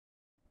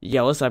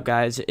Yo, what's up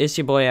guys? It's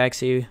your boy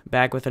Echzy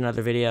back with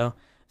another video.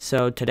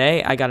 So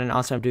today I got an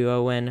awesome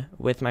duo win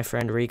with my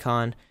friend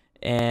Recon,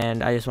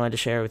 and I just wanted to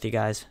share it with you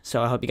guys.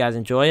 So I hope you guys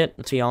enjoy it.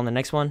 Let's see y'all in the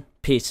next one.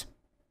 Peace.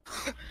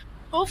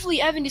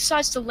 Hopefully Evan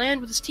decides to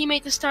land with his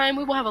teammate this time.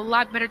 We will have a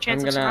lot better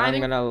chance of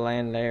surviving. I'm gonna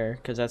land there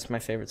because that's my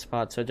favorite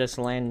spot. So just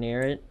land near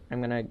it. I'm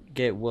gonna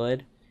get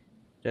wood.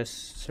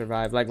 Just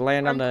survive. Like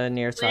land on the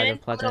near side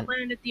of Pleasant. I'm gonna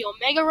land at the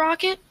Omega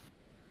rocket.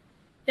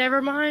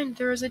 Never mind,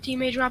 there is a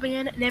teammate dropping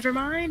in. Never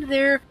mind,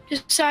 they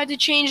decided to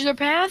change their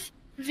path,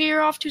 veer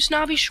off to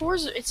Snobby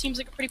Shores. It seems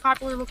like a pretty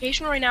popular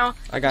location right now.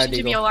 I got There seems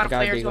to be a lot of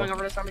players Deagle. going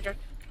over to Snobby Shores.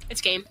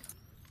 It's game.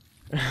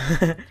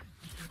 I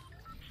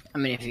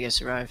mean, if you guys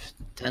survive,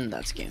 then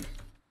that's game.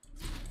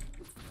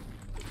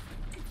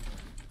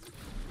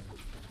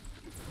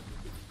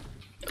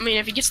 I mean,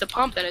 if he gets the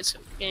pump, then it's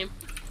game.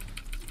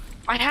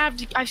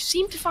 I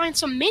seem to find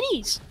some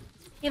minis,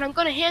 and I'm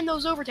gonna hand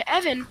those over to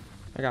Evan.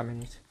 I got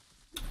minis.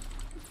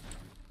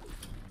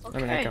 Okay.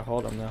 I mean, I can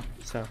hold them though.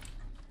 So.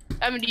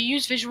 Evan, do you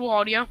use visual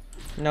audio?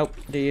 Nope.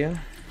 Do you?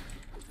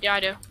 Yeah, I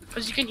do.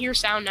 Because you can hear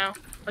sound now.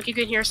 Like, you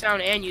can hear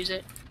sound and use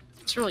it.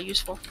 It's really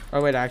useful. Oh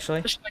wait,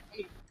 actually.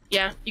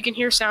 Yeah, you can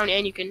hear sound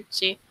and you can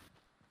see.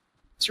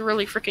 It's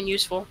really freaking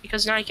useful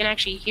because now you can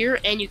actually hear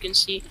and you can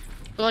see.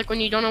 But like when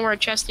you don't know where a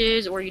chest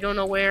is or you don't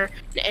know where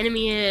the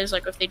enemy is,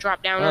 like if they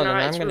drop down or not.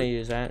 I'm gonna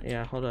use that.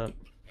 Yeah, hold up.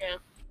 Yeah.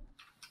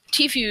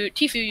 Tfue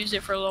used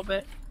it for a little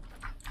bit.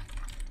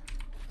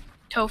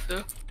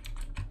 Tofu.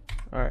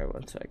 Alright,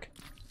 one sec.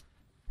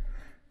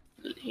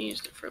 He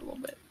used it for a little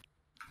bit.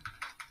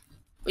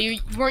 Well, you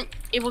weren't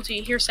able to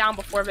hear sound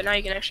before, but now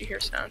you can actually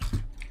hear sound.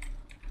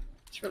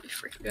 It's really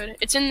freaking good.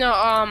 It's in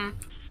the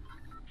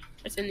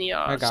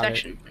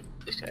section.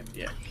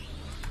 Yeah.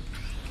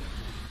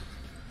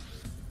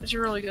 It's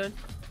really good.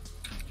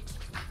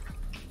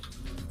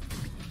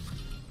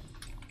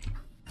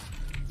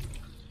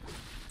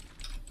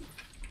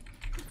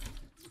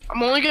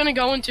 I'm only gonna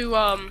go into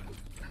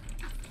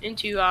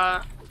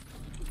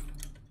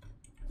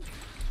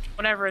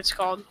whatever it's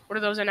called. What are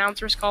those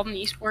announcers called in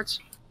the esports?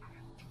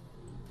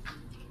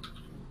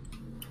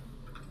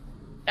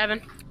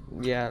 Evan?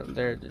 Yeah,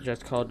 they're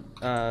just called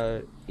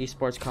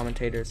esports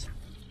commentators.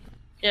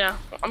 Yeah,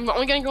 I'm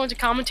only gonna go into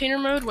commentator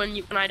mode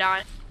when I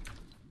die.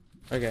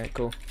 Okay,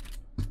 cool.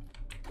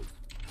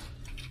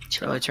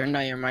 So turn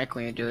down your mic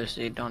when you do it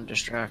so you don't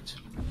distract.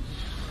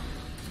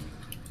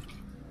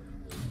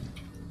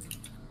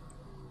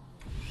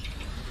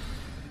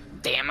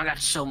 Damn, I got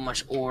so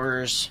much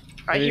ores.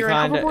 If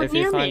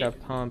you find a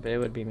pump, it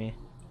would be me.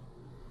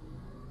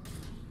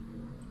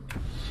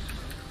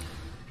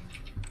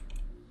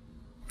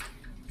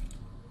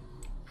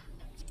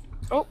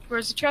 Oh,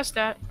 where's the chest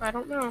at? I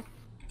don't know.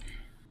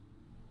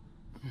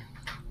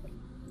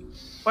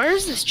 Where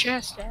is this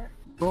chest at?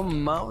 What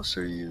mouse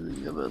are you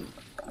using?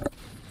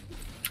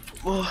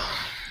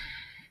 Oh.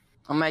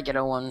 I might get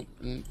a one.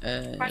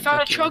 I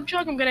found a chug.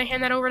 I'm gonna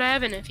hand that over to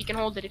Evan if he can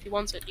hold it, if he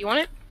wants it. You want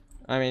it?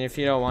 I mean, if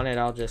you don't want it,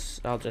 I'll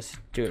just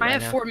do it. I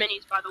have 4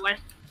 minis, by the way.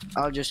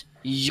 I'll just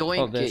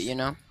yoink it, you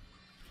know.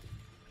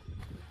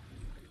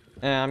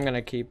 I'm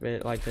gonna keep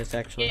it like this,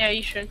 actually. Yeah,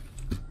 you should.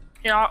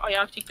 Here,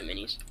 I'll take the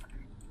minis.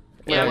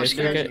 Yeah,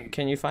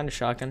 can you find a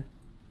shotgun?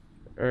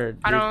 Or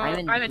I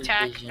have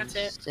attack. That's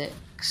it.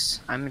 6.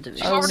 I'm in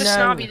division. Go over to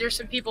Snobby. There's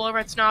some people over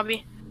at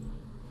Snobby.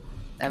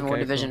 Evan, what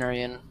division are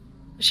you in? There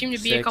seem to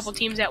be a couple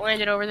teams that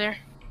landed over there.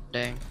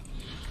 Dang.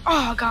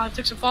 Oh god, I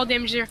took some fall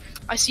damage there.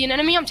 I see an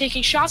enemy. I'm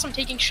taking shots.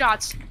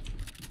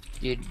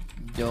 You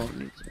don't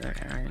need to.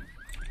 Alright.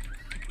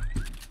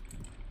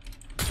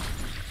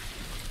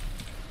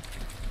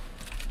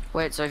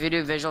 Wait, so if you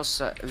do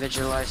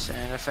visualize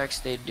sound effects,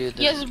 they do the.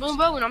 He has a boom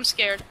bow, and I'm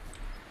scared.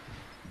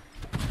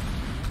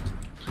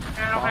 And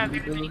I don't have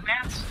very many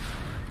mats.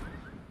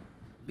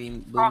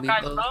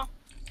 Bow.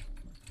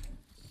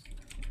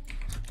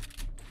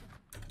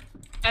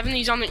 Evan,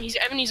 he's on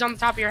the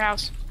top of your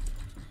house.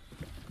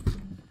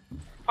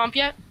 Pump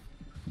yet?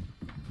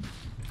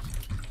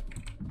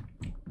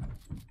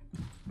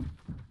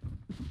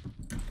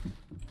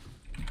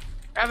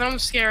 Evan, I'm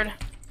scared.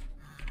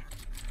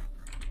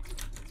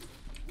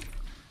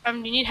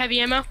 Evan, do you need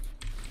heavy ammo?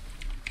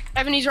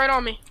 Evan, he's right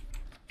on me.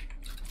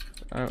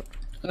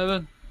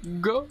 Evan,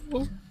 go.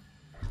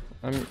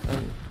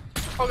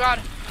 Oh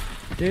god.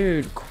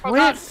 Dude, quit. Oh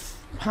god.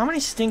 How many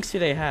stinks do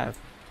they have?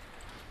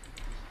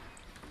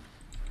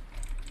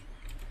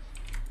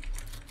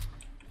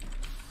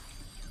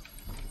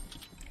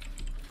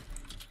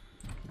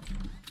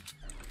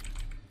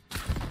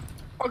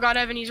 Oh god,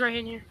 Evan, he's right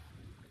in here.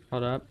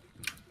 Hold up.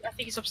 I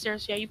think he's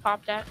upstairs. Yeah, you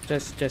popped that.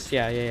 Just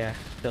yeah.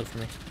 Build for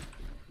me.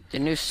 The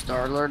new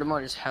Star-Lord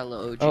mode is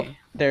hella OG. Oh,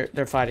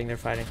 they're fighting. Good.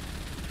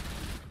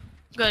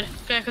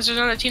 Okay, because there's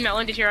another team that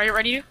landed here. Are you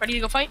ready? Ready to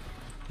go fight?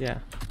 Yeah.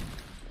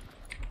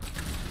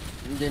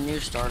 The new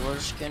Star-Lord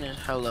skin is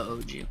hella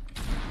OG.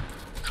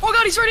 Oh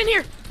god, he's right in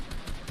here!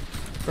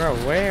 Bro,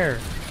 where?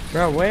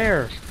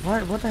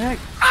 What the heck?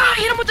 Ah,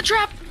 hit him with the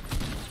trap!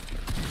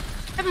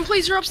 Evan,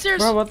 please, you're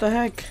upstairs. Bro, what the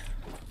heck?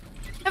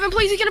 Evan,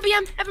 please, he's gonna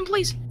BM. Evan,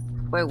 please.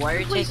 Wait, why are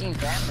you taking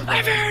damage?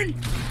 Ivan!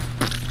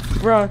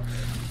 Bro.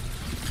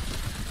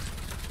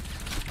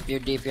 Your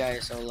DPI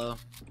is so low.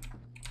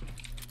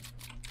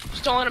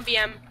 Still on a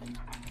BM.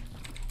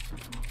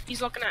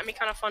 He's looking at me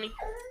kind of funny.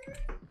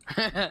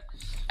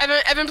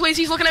 Evan, please,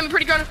 he's looking at me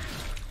pretty good.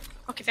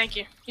 Okay, thank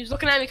you. He was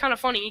looking at me kind of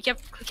funny. He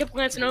kept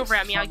glancing over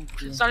at me. I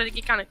started to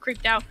get kind of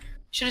creeped out.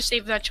 Should have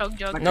saved that chug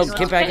jug. No,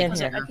 get back in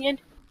here. At the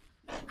end.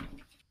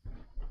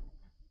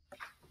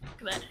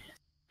 Look at that.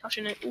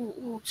 Touching it.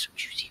 Ooh, so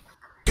juicy.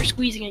 You're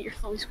squeezing it. You're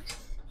fully squeezing.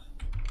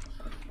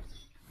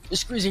 You're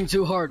squeezing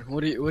too hard.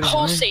 What are you doing?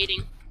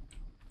 Pulsating.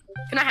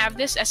 Can I have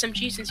this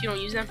SMG since you don't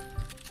use them?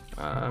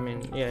 I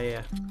mean,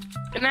 yeah.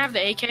 Can I have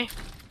the AK?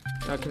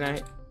 No,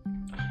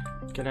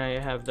 can I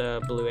have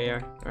the blue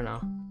AR or no?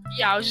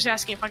 Yeah, I was just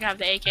asking if I could have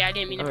the AK. I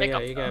didn't mean to pick up.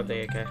 Oh yeah, you can have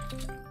the AK.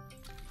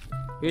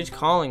 Who's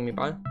calling me,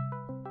 bro?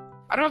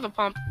 I don't have a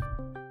pump.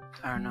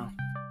 I don't know.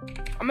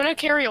 I'm gonna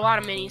carry a lot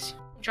of minis.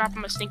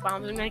 Dropping my stink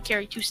bombs. I'm gonna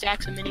carry 2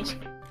 stacks of minis.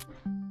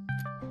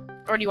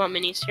 Or do you want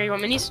minis? Here, you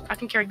want minis? I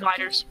can carry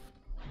gliders.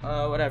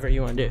 Whatever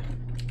you want to do.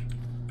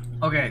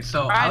 Okay,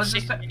 so I I have was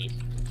 6 just minis.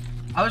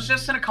 I was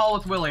just in a call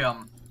with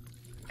William,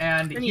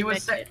 and I he need was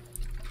med saying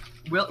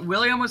kit.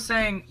 William was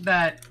saying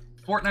that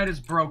Fortnite is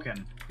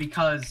broken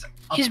because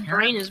His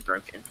brain is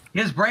broken.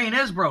 his brain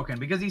is broken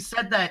because he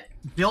said that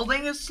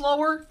building is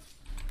slower.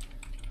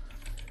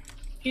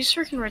 He's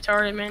freaking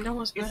retarded, man. Don't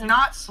listen to It's him.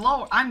 not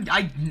slower. I'm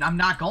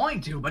not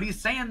going to, but he's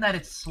saying that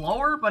it's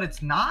slower, but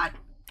it's not.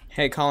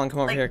 Hey, Colin, come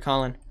over Like- here,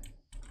 Colin.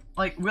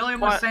 Like William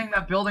was What? saying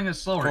that building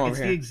is slower. Come over It's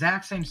the here.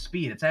 exact same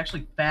speed. It's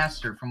actually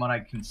faster from what I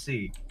can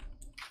see.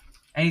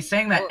 And he's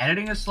saying that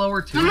editing is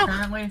slower too, No.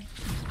 apparently.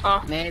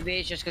 Maybe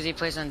it's just because he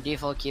plays on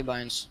default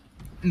keybinds.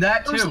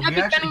 That There's too. an He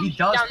epic actually enemy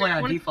does down play there. I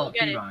on wanna default go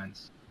get it.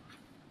 keybinds.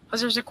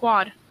 Cause there's a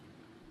quad.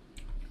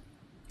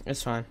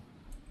 It's fine.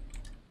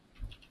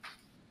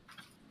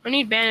 I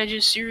need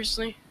bandages,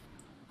 seriously.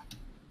 And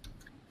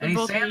They're he's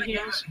both saying, really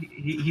heals.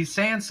 he's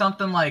saying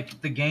something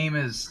like the game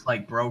is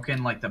like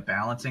broken, like the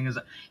balancing is.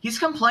 He's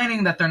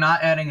complaining that they're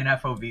not adding an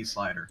FOV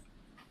slider.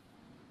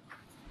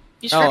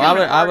 He's Oh,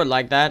 freaking I would retarded.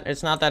 like that.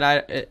 It's not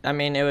that I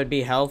mean, it would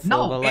be helpful,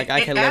 No, but like it, I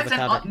it can live adds an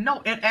without it.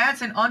 no, it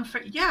adds an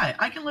unfair. Yeah,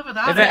 I can live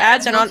without If it. it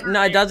adds an unfair.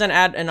 no, it doesn't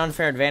add an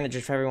unfair advantage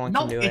if everyone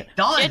No, can do it it.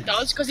 does. Yeah, it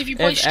does, because if you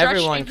play If stretch,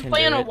 everyone if you can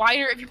play do on a it.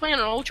 wider, if you play on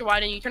an ultra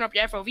wide and you turn up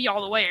your FOV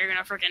all the way, you're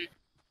gonna freaking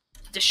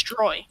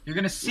destroy. You're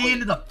gonna see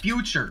into the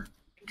future.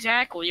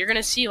 Exactly. You're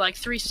gonna see like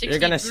 360. You're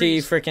gonna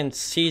see degrees. freaking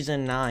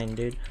season 9,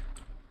 dude.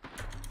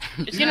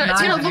 It's Season gonna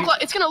 9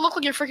 look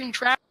like you're freaking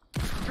trapped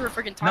through a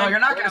freaking time. No, you're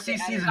not gonna warp. see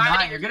season Diamond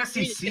 9. You're gonna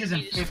see is gonna season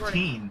be destroyed.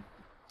 15.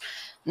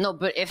 No,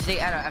 but if they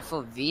add a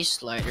FOV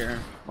slider,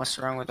 what's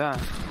wrong with that?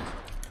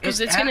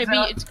 Because It it's gonna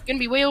adds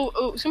be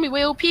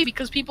way OP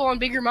because people on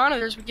bigger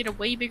monitors would get a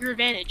way bigger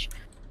advantage.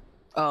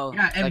 Oh.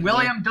 Yeah, and like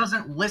William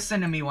doesn't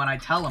listen to me when I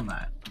tell him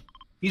that.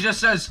 He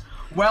just says,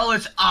 "Well,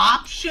 it's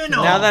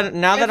optional." Now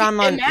that I'm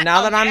on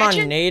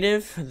Imagine-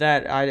 native,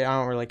 that I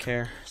don't really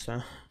care.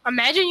 So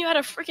Imagine you had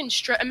a freaking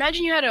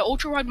Imagine you had an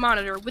ultra wide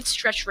monitor with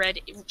stretch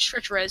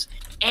res,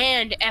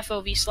 and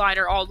FOV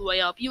slider all the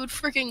way up. You would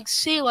freaking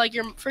see like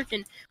you're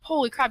freaking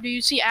holy crap! Do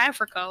you see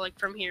Africa like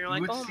from here? You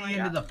Like would oh see my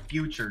into god. the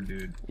future,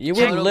 dude. you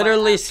would Total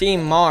literally by- see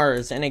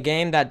Mars in a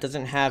game that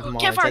doesn't have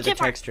Mars Campfire, as a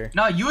campfire. texture.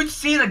 No, you would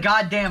see the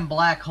goddamn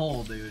black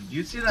hole, dude.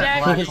 You'd see that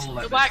Exactly. black hole.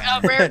 The that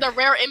black, they're saying. the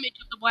rare image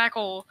of the black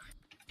hole.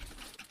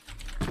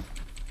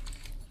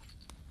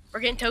 We're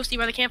getting toasty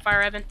by the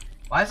campfire, Evan.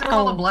 Why is it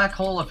called a black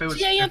hole if it was?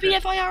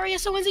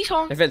 C-A-M-P-F-I-R-E-S-O-N-Z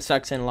song. If it's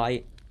sucks in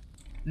light,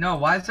 No,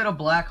 why is it a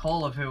black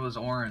hole if it was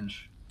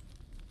orange?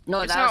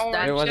 No, It's that not was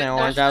that. It wasn't Those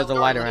orange, that was were the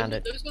light those- around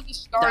it. Those were the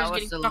stars That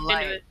was getting the sucked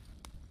light. into it.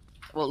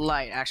 Well,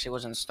 light actually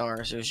wasn't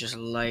stars. It was just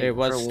light. it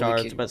was for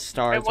stars, wiki. but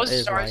stars It was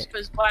is stars light.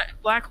 because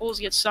black holes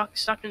get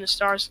sucked into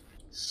stars.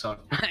 So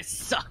I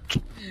suck.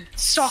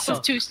 Suck with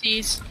Suck. 2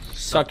 C's.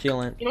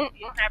 Succulent. You know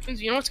what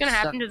happens? You know what's gonna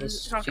happen to Suck this?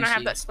 with It's not gonna have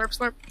 2 that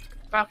slurp.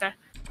 Okay.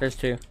 There's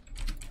 2.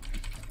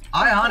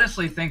 I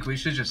honestly think we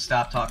should just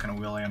stop talking to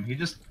William. He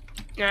just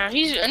Yeah,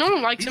 no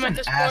one likes He's him at an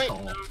this asshole.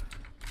 point.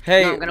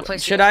 Hey, No, I'm gonna play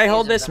should CS I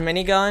hold and this then-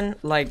 minigun,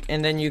 like,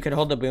 and then you could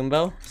hold the boom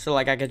bow, so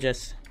like I could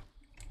just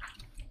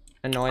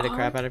annoy the Uh-huh.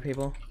 crap out of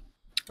people?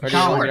 Or do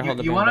you want me to Colin, hold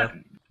the you boom wanna bow?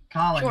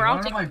 Colin, Sure, you I'll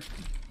wanna know my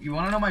you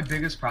wanna know my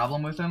biggest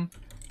problem with him?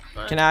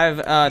 Can I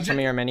have some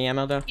of your mini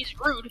ammo though? He's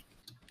rude.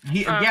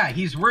 Yeah,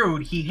 he's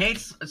rude. He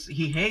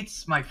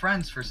hates my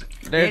friends for.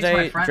 There's hates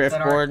my a friends drift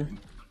that are- board.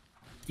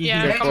 He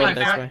Yeah, hates come my on,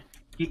 this man. way.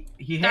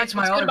 He That's hates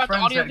my what's good other about the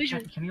friends. audio That,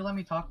 vision. can you let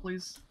me talk,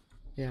 please?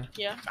 Yeah,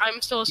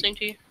 I'm still listening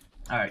to you.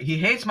 All right. He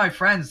hates my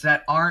friends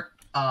that aren't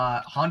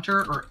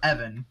Hunter or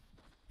Evan.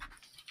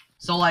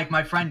 So like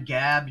my friend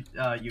Gab,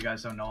 you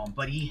guys don't know him,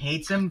 but he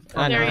hates him for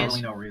I know.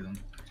 literally no reason.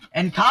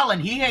 And Colin,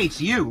 he hates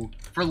you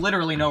for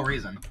literally no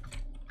reason.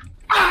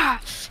 Ah!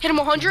 Hit him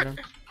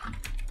 100.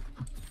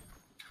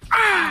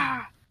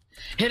 Ah!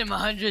 Hit him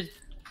 100.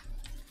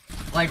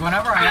 Like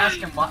whenever I ask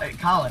him why,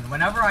 Colin,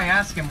 whenever I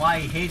ask him why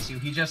he hates you,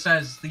 he just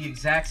says the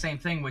exact same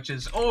thing, which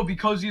is, "Oh,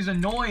 because he's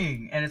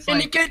annoying." And it's And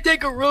he like, can't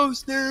take a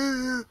roast.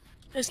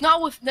 That's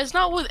not what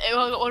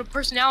a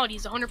personality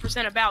is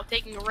 100% about.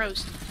 Taking a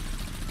roast.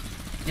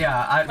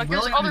 Yeah, Like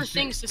there's other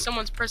things to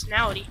someone's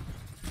personality.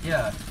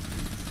 Yeah.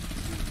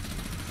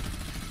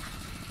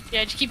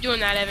 Yeah, just keep doing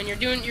that, Evan. You're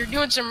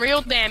doing some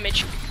real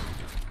damage.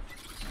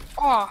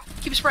 Oh,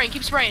 keep spraying,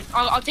 keep spraying.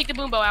 I'll take the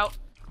boom bow out.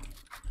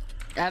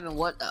 Evan,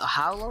 what?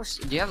 How low?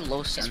 Do you have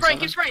low sense?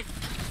 Keep spraying.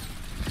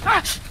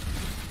 Ah!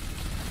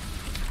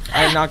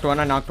 I knocked one.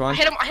 I knocked one. I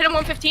hit him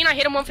 115. I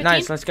hit him 115.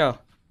 Nice. Let's go.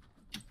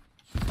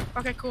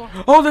 Okay, cool.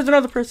 Oh, there's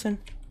another person.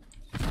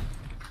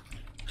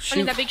 I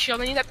need that big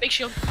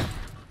shield.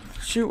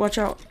 Shoot! Watch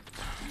out.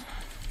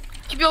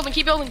 Keep building.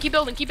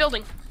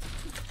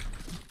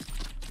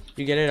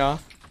 You get it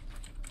off.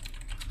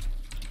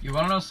 You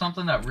wanna know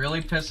something that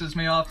really pisses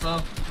me off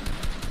though?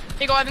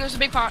 Hey, go, Evan. There's a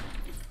big pot.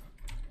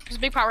 There's a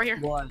big pot right here.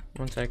 What?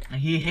 1 sec.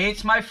 He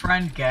hates my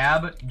friend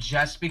Gab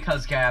just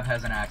because Gab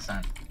has an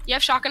accent. You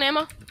have shotgun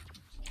ammo?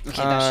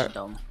 Okay, that's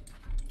dumb.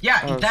 Yeah,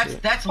 Oh,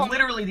 that's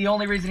literally the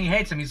only reason he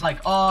hates him. He's like,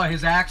 oh,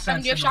 his accent.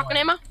 Evan, do you have shotgun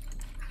ammo?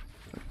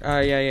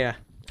 Yeah.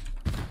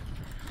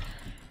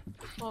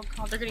 Oh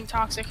god, they're getting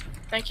toxic.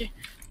 Thank you.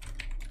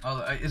 Oh,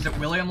 is it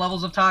William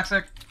levels of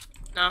toxic?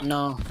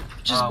 No.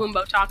 Just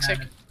Boombo toxic.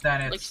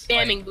 Then Like it's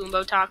spamming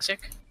Boombo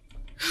toxic.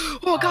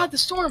 Oh god, the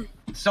storm.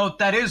 So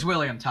that is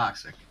William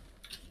toxic.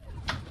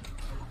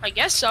 I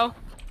guess so.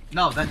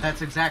 No,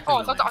 that's exactly. Oh,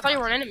 I thought you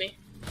were an enemy.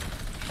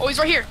 Oh, he's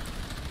right here.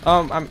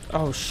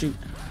 Oh shoot.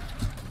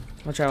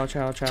 Watch out.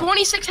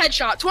 26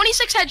 headshot.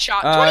 26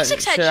 headshot.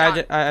 26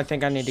 headshot. I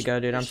think I need to go,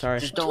 dude. I'm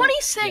sorry.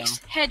 26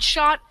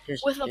 headshot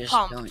with a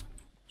pump.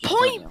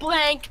 Point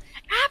blank,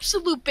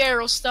 absolute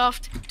barrel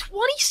stuffed.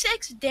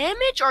 26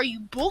 damage? Are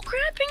you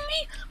bullcrapping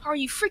me? Are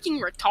you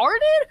freaking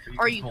retarded?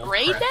 Are you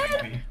gray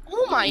dead?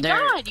 Oh my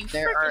god, you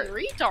freaking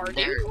retard,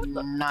 dude. What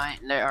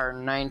the? There are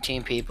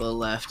 19 people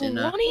left in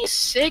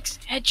 26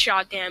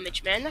 headshot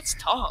damage, man. That's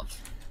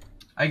tough.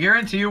 I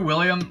guarantee you,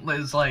 William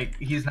is like,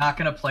 he's not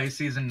gonna play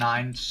season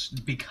 9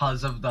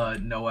 because of the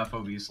no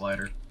FOV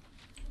slider.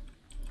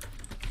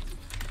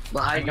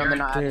 Well, how do you know they're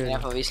not adding the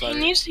FOV slider?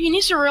 He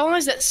needs to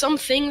realize that some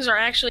things are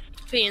actually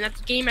OP and that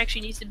the game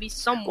actually needs to be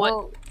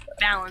somewhat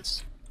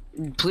balanced.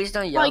 Please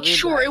don't yell. Like,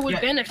 sure, it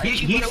would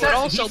benefit you, but it would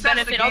also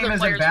benefit other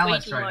players way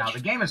too right much. now. The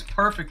game is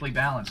perfectly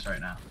balanced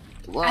right now.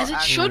 Well, as it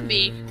should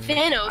be.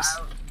 Thanos.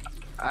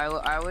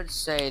 I would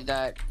say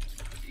that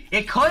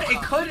it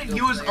could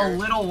use a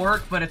little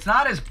work, but it's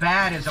not as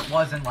bad as it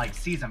was in like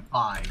season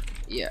 5.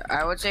 Yeah,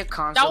 I would say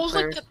console that was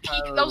like the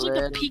peak. That was like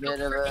the peak of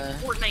freaking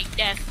Fortnite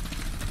death.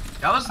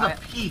 That was the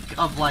peak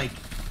of like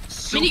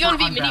super minigun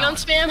v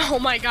unbalanced. minigun spam. Oh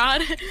my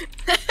god.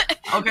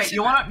 Okay,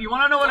 you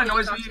wanna know what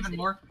annoys me even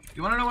more?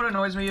 You wanna know what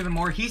annoys me even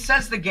more? He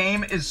says the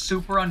game is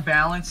super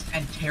unbalanced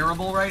and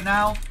terrible right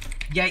now,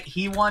 yet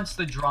he wants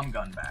the drum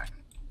gun back.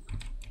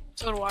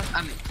 So do I.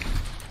 I mean,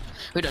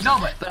 who doesn't?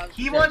 No, but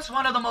he wants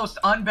one of the most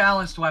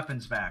unbalanced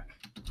weapons back.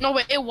 No,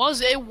 but it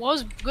was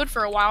good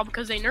for a while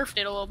because they nerfed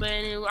it a little bit,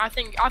 and I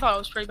thought it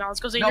was pretty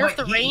balanced because they nerfed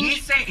the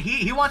range.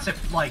 He wants it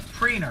like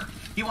pre-nerf.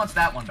 He wants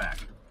that one back.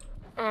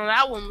 Oh,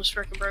 that one was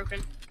freaking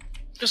broken.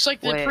 Just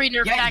like the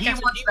pre-nerf pack. Yeah, he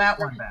wants that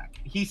one back.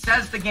 He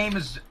says the game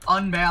is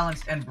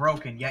unbalanced and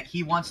broken, yet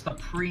he wants the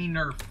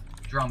pre-nerf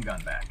drum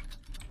gun back.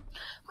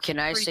 Can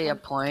I say a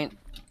point?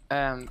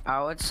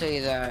 I would say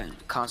that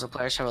console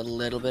players have a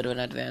little bit of an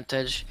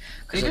advantage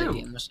because of the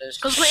aim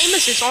assist. Because the aim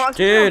assist,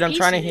 dude, I'm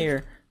trying to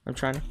hear.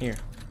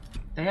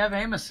 They have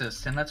aim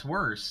assist, and that's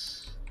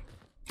worse.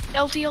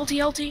 LT.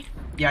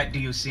 Yeah, do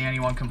you see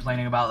anyone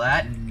complaining about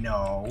that?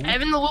 No.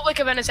 Evan, the loot like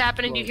event is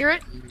happening. Do you hear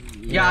it?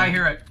 Yeah, I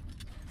hear it.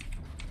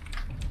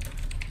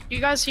 You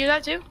guys hear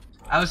that too?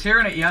 I was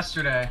hearing it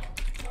yesterday.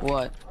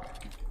 What?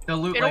 The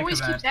loot it lake always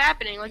event. keeps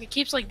happening. Like, it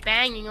keeps like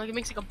banging. Like, it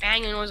makes like a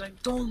banging noise.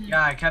 Like, boom.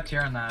 Yeah, I kept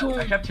hearing that.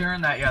 I kept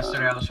hearing that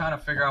yesterday. I was trying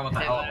to figure out what the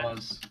hell it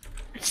was.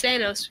 It's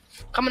Thanos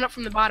coming up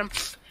from the bottom.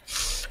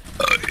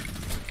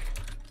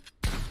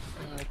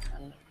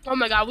 Oh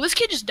my god, will this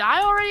kid just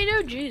die already,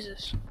 dude?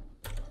 Jesus.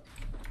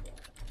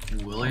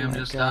 William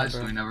just died,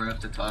 so we never have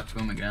to talk to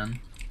him again.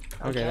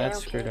 Okay, that's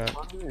screwed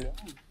up.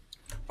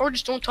 Or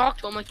just don't talk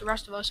to him like the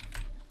rest of us.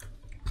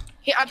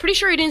 Hey, I'm pretty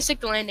sure he didn't stick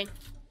the landing.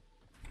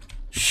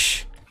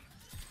 Shh.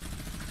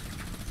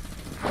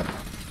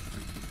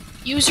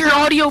 Use your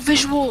audio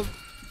visual.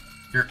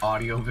 Your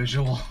audio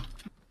visual.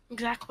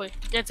 Exactly.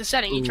 Yeah, it's a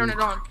setting. You turn it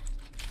on.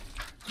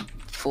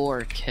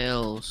 4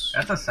 kills.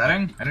 That's a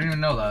setting? I didn't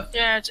even know that.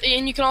 Yeah,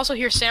 and you can also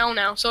hear sound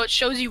now, so it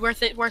shows you where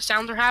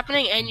sounds are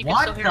happening, and you can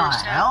still hear What the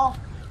sound. hell?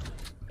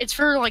 It's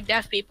for like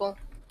deaf people,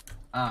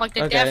 like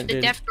the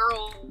deaf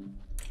girl.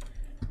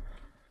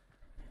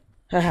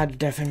 I had to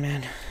deafen,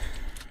 man.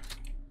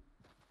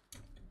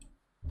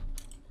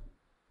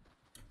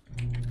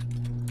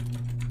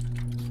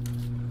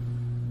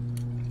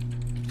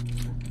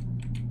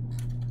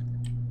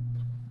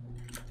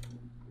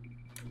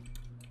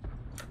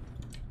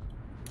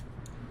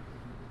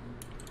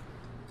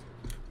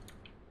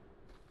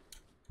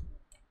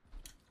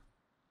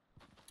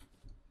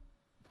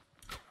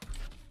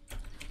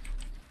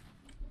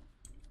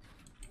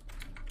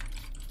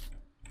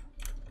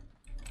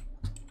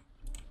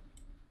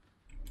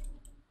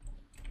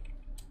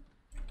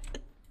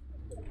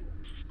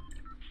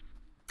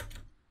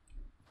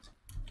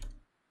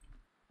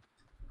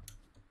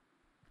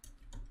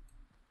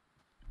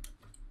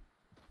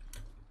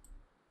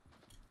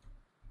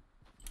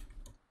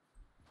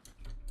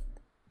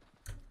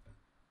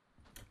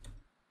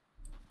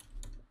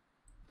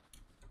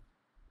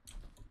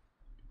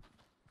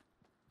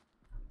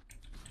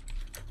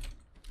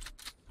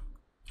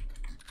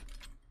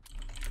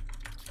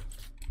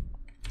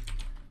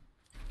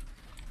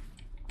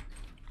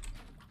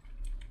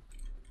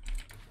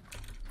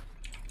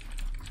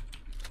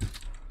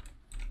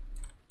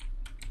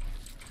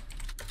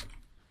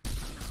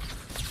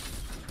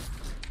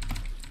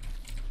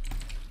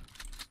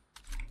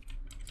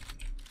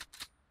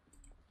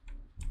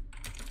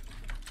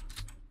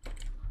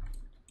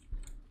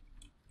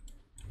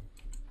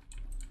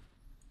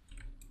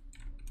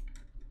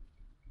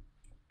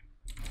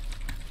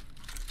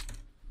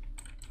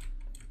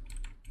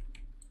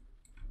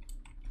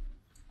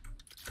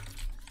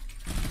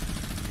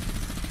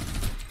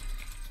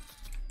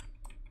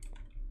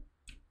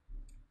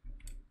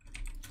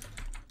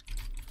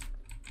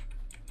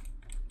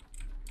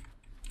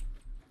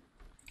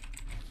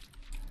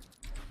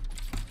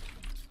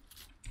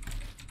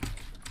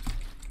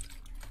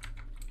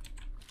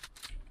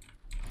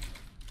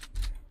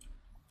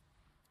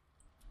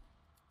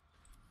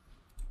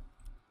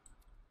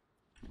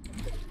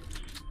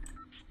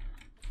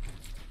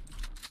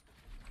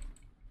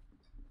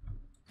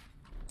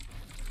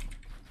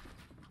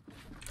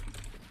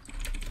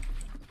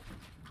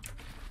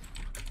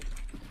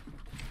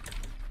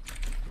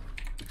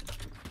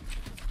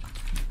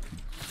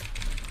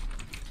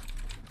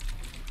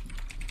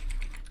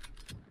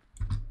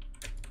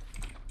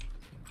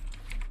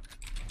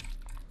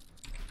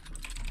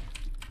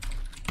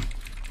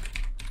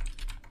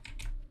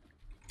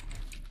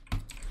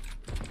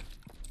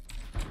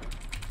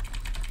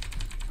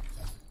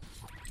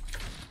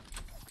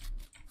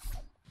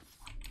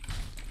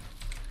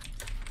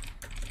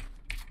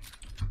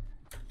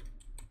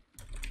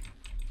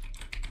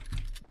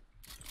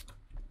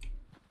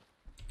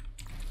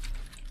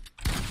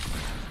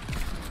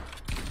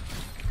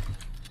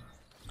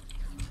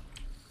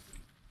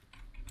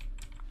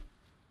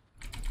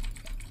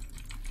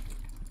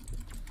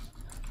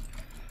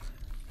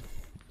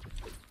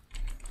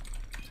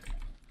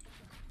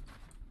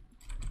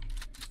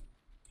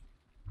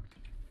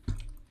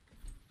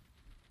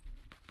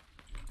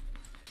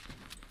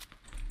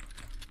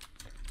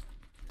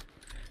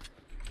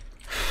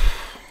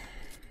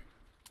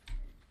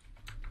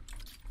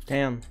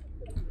 Damn.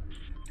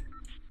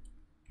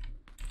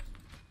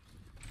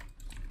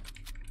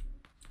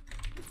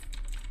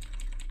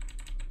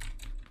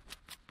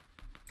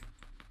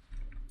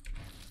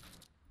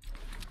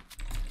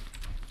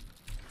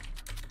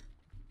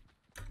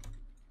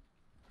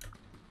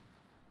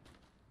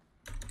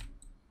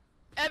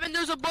 Evan,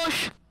 there's a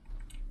bush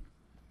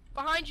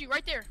behind you,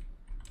 right there.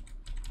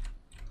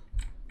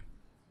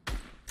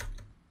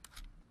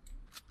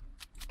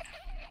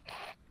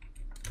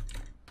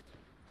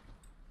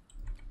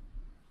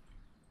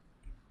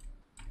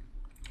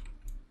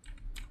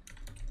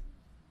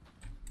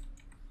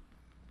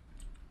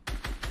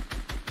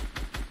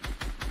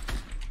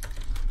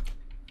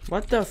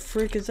 What the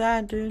freak is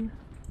that, dude?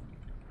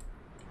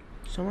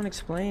 Someone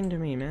explain to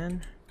me,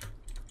 man.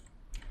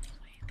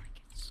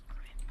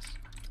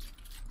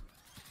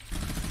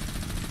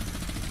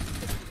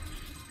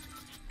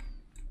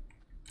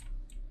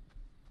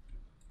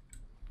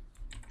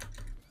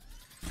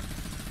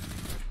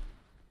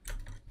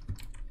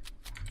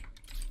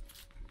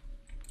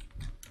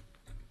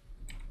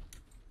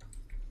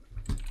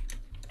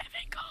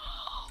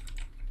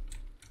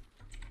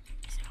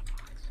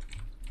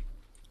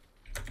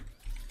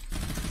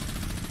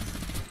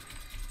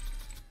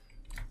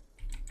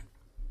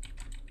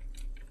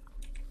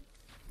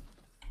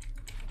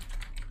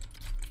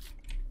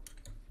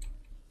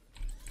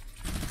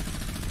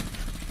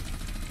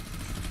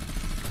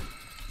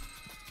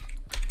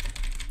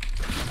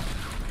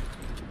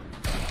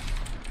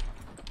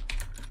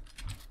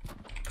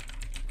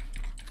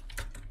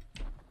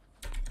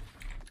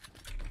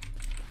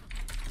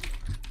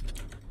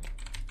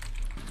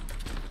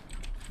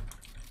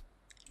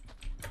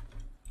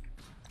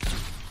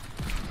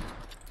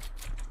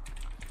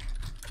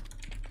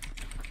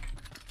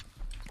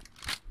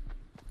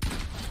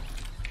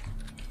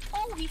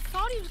 Oh, he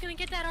thought he was gonna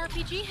get that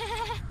RPG.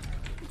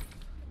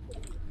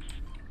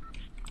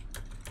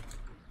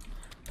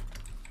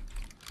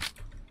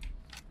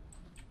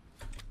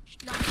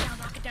 Knock it down,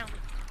 knock it down.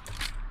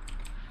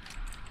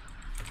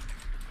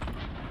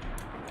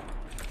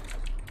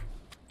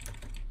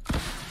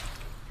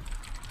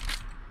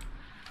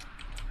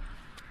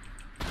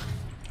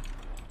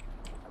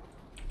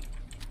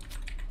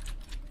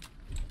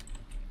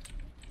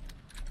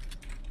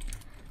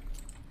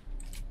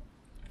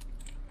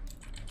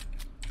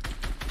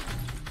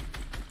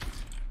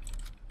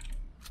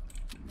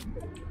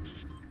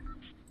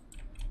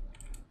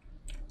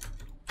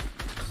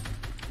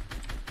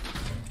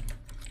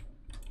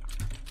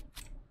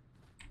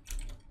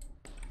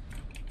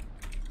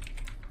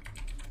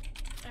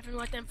 Evan,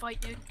 let them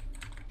fight, dude.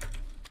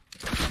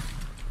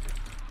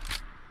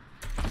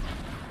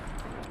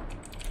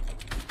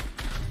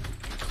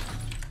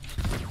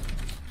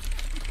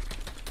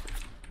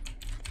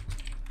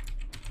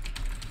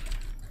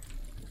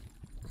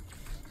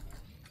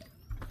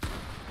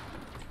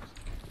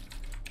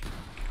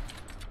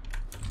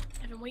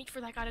 Evan, wait for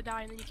that guy to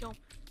die and then you kill him.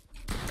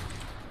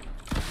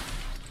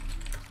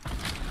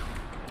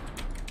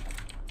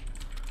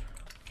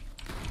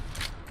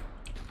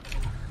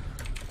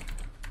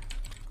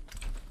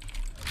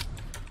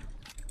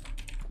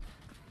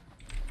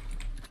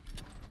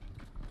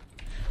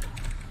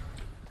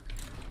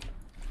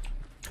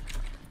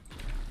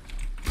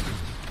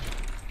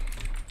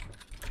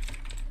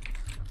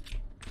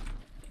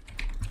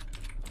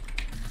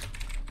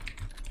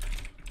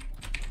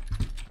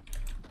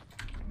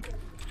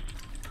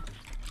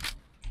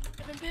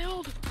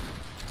 Build.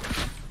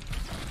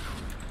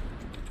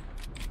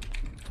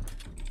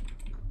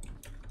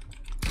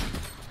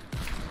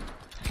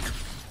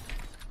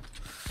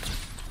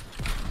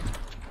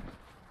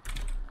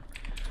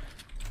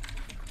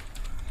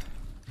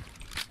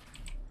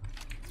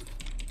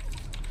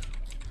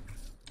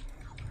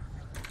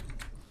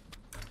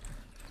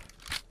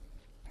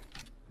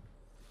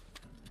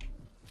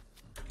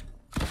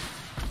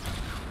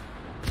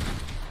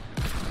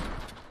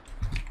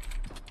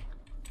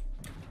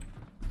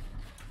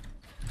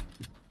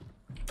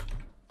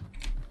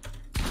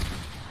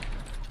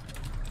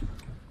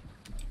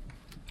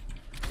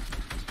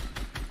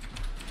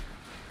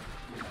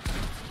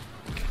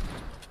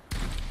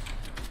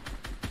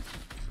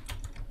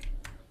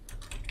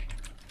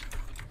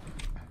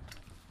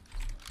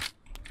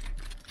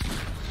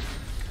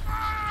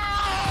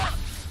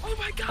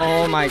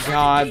 Oh my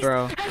god,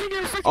 bro.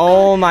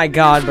 Oh my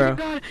god, bro.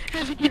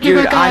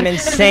 Dude, I'm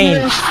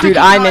insane. Dude,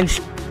 I'm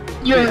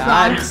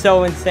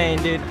so insane,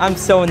 dude. I'm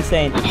so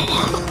insane.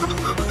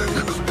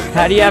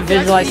 How do you have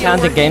visualized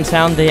sound to game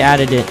sound? They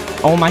added it.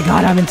 Oh my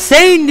god, I'm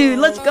insane, dude.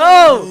 Let's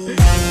go.